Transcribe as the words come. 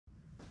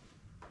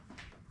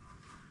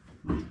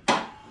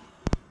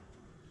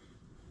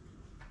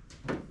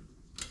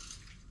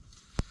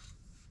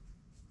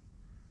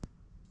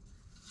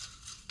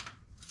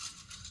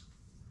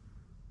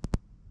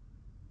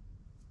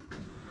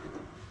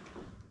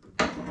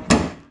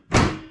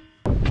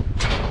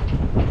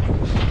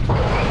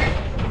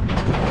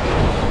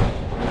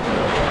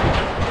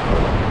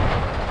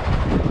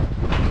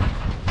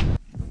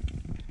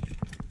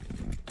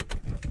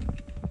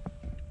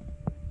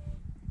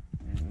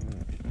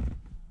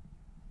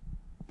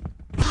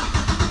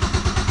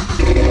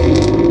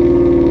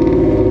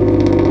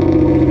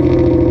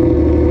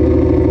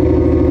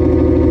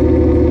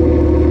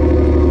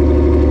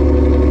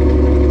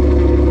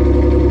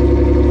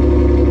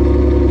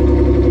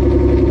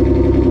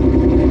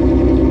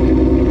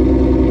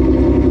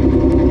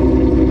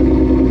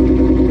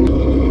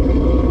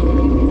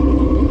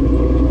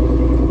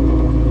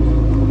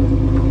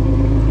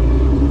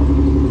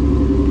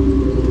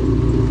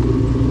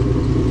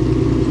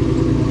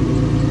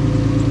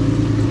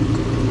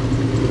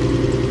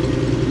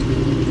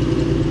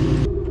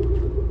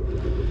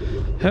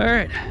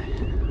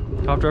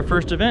to our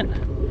first event.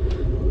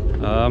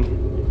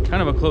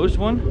 Kind of a closed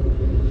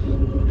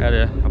one. Had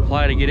to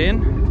apply to get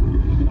in,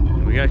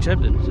 and we got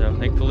accepted. So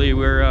thankfully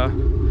we're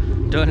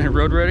done and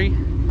road ready.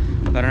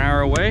 About an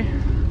hour away.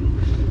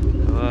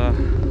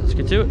 Let's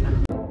get to it.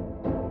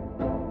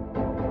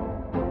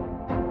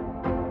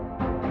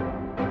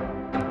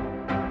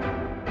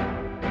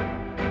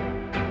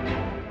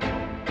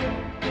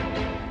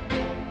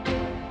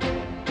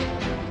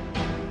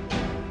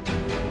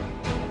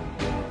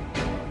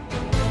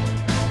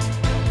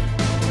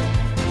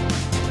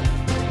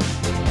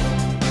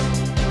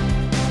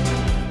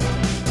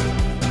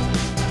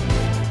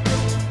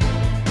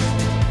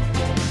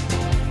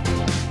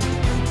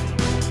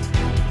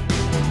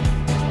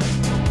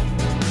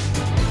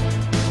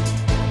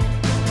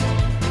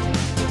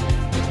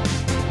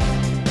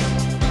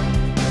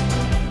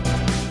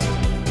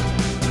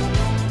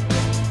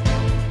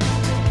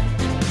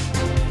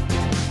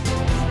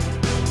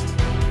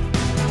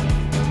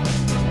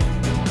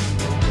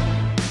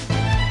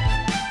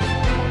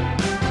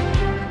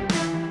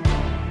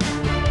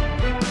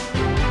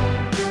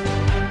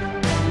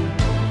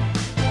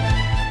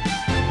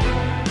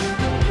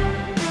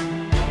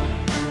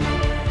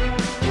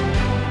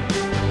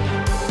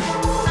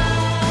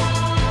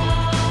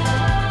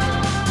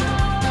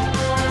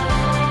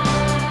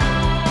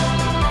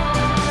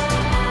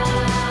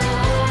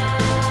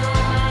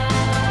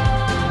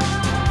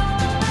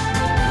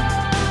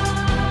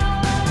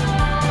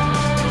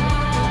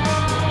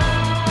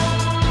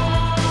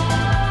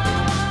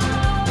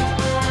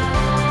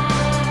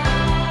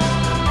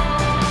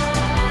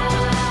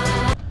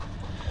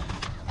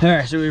 All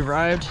right, so we've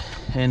arrived,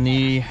 and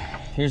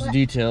here's the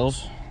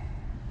details.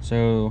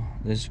 So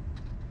this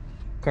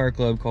car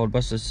club called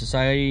Busted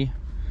Society,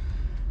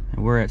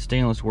 and we're at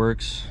Stainless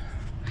Works,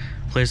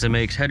 place that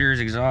makes headers,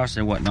 exhaust,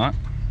 and whatnot.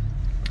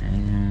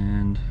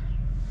 And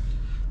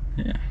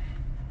yeah,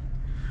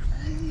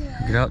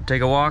 get out,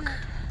 take a walk,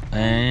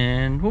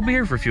 and we'll be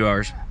here for a few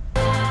hours.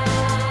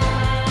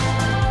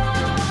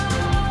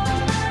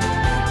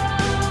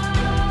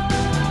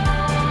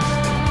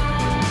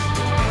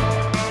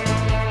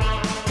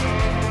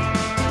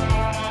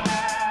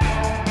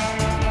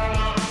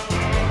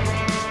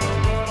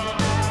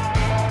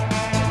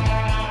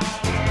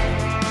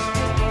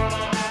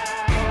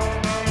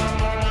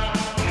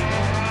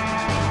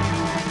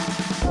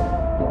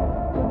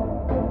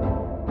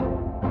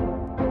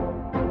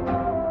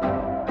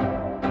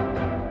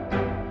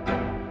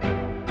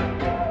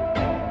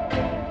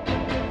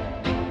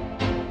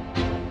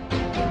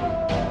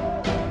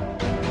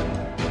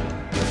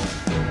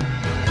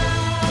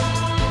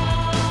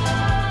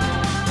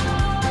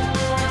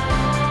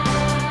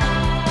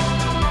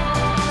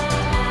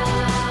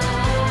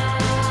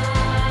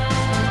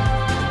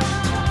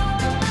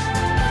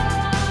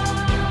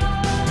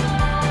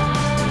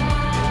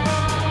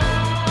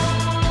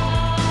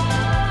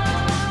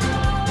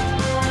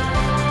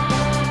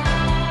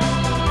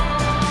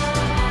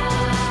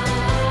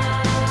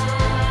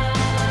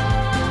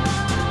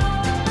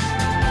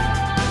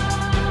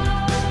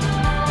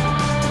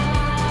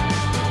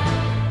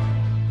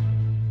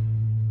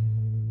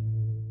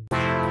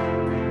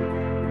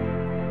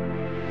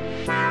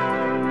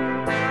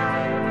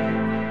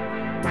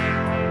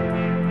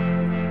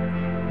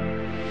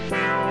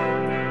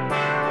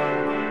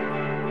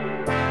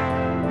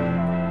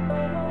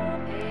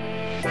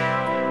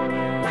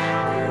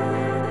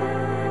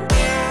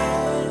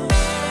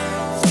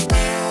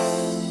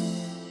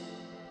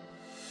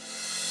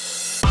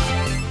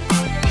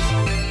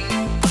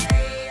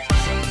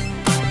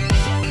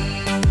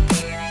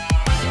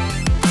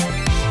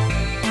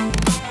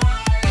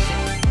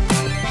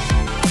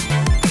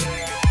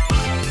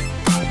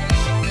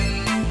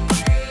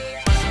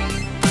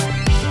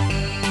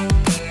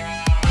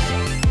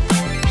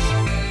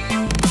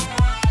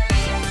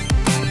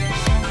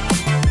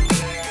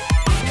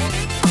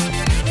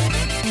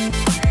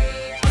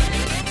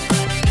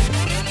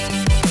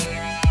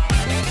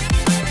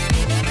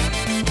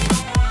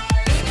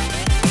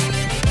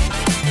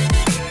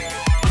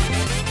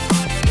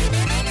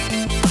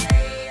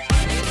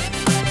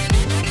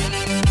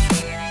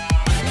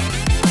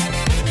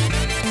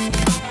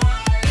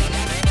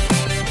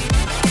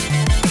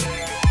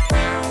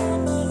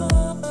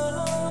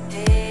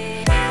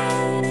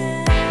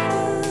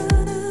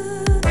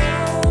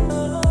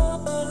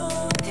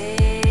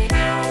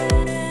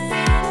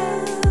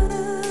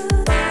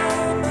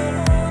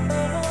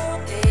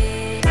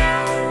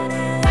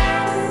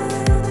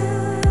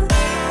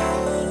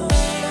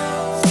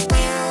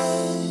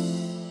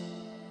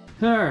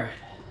 Alright,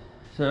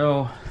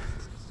 so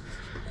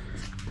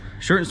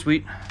short and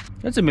sweet.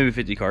 That's a maybe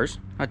 50 cars,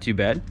 not too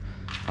bad.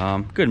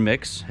 Good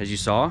mix, as you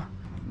saw,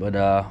 but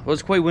it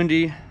was quite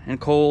windy and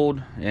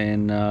cold,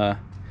 and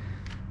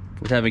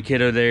with having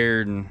kiddo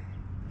there, and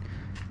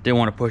didn't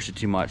want to push it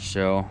too much,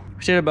 so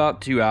we stayed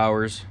about 2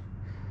 hours.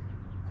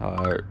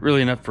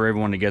 Really enough for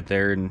everyone to get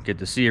there and get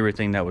to see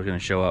everything that was going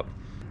to show up.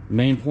 The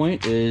main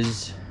point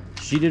is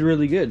she did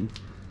really good.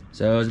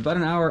 So it was about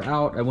an hour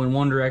out. I went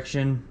one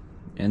direction,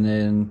 and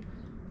then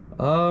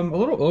A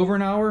little over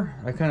an hour.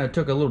 I kind of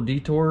took a little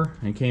detour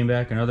and came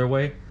back another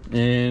way,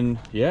 and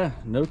yeah,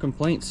 no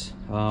complaints.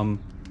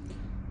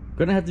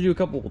 Gonna have to do a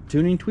couple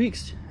tuning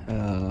tweaks.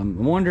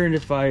 I'm wondering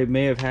if I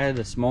may have had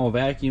a small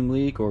vacuum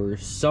leak or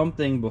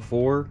something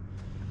before,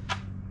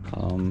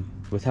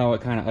 with how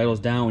it kind of idles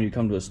down when you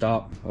come to a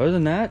stop. Other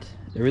than that,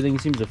 everything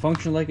seems to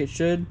function like it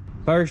should.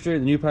 Power steering,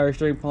 the new power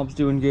steering pump's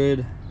doing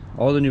good.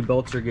 All the new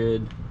belts are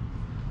good.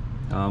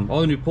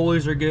 All the new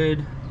pulleys are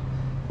good,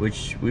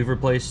 which we've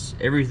replaced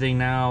everything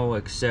now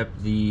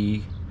except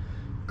the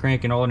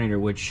crank and alternator,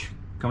 which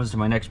comes to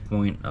my next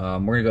point. We're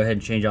gonna go ahead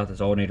and change out this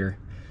alternator.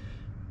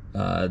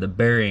 The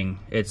bearing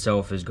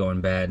itself is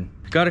going bad.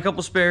 Got a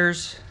couple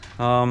spares.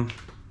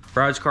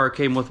 Brad's car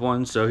came with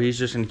one, so he's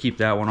just gonna keep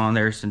that one on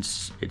there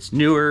since it's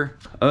newer.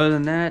 Other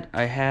than that,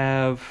 I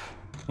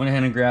went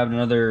ahead and grabbed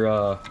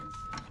another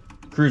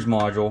cruise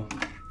module.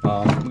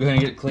 I'm gonna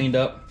get it cleaned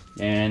up,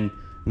 and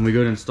when we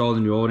go to install the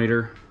new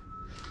alternator,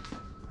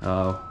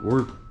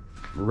 we're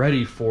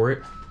ready for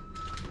it.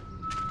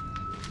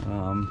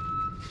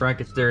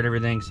 Brackets there and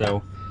everything,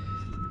 so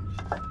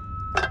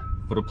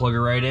put a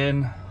plugger right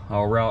in.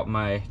 I'll route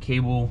my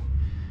cable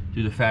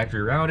through the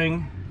factory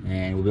routing,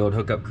 and we'll be able to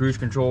hook up cruise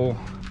control.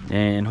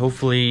 And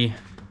hopefully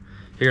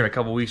here in a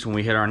couple weeks, when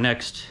we hit our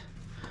next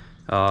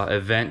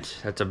event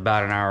that's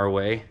about an hour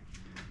away,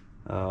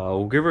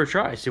 we'll give her a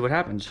try, see what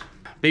happens.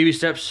 Baby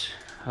steps,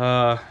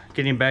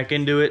 getting back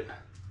into it.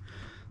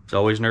 It's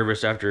always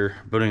nervous after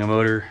building a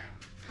motor,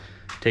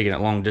 taking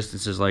it long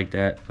distances like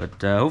that,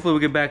 but hopefully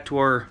we'll get back to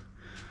our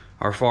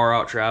far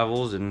out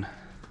travels and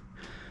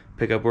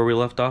pick up where we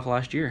left off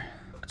last year.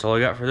 That's all I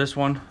got for this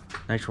one.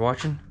 Thanks for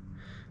watching.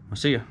 I'll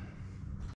see you.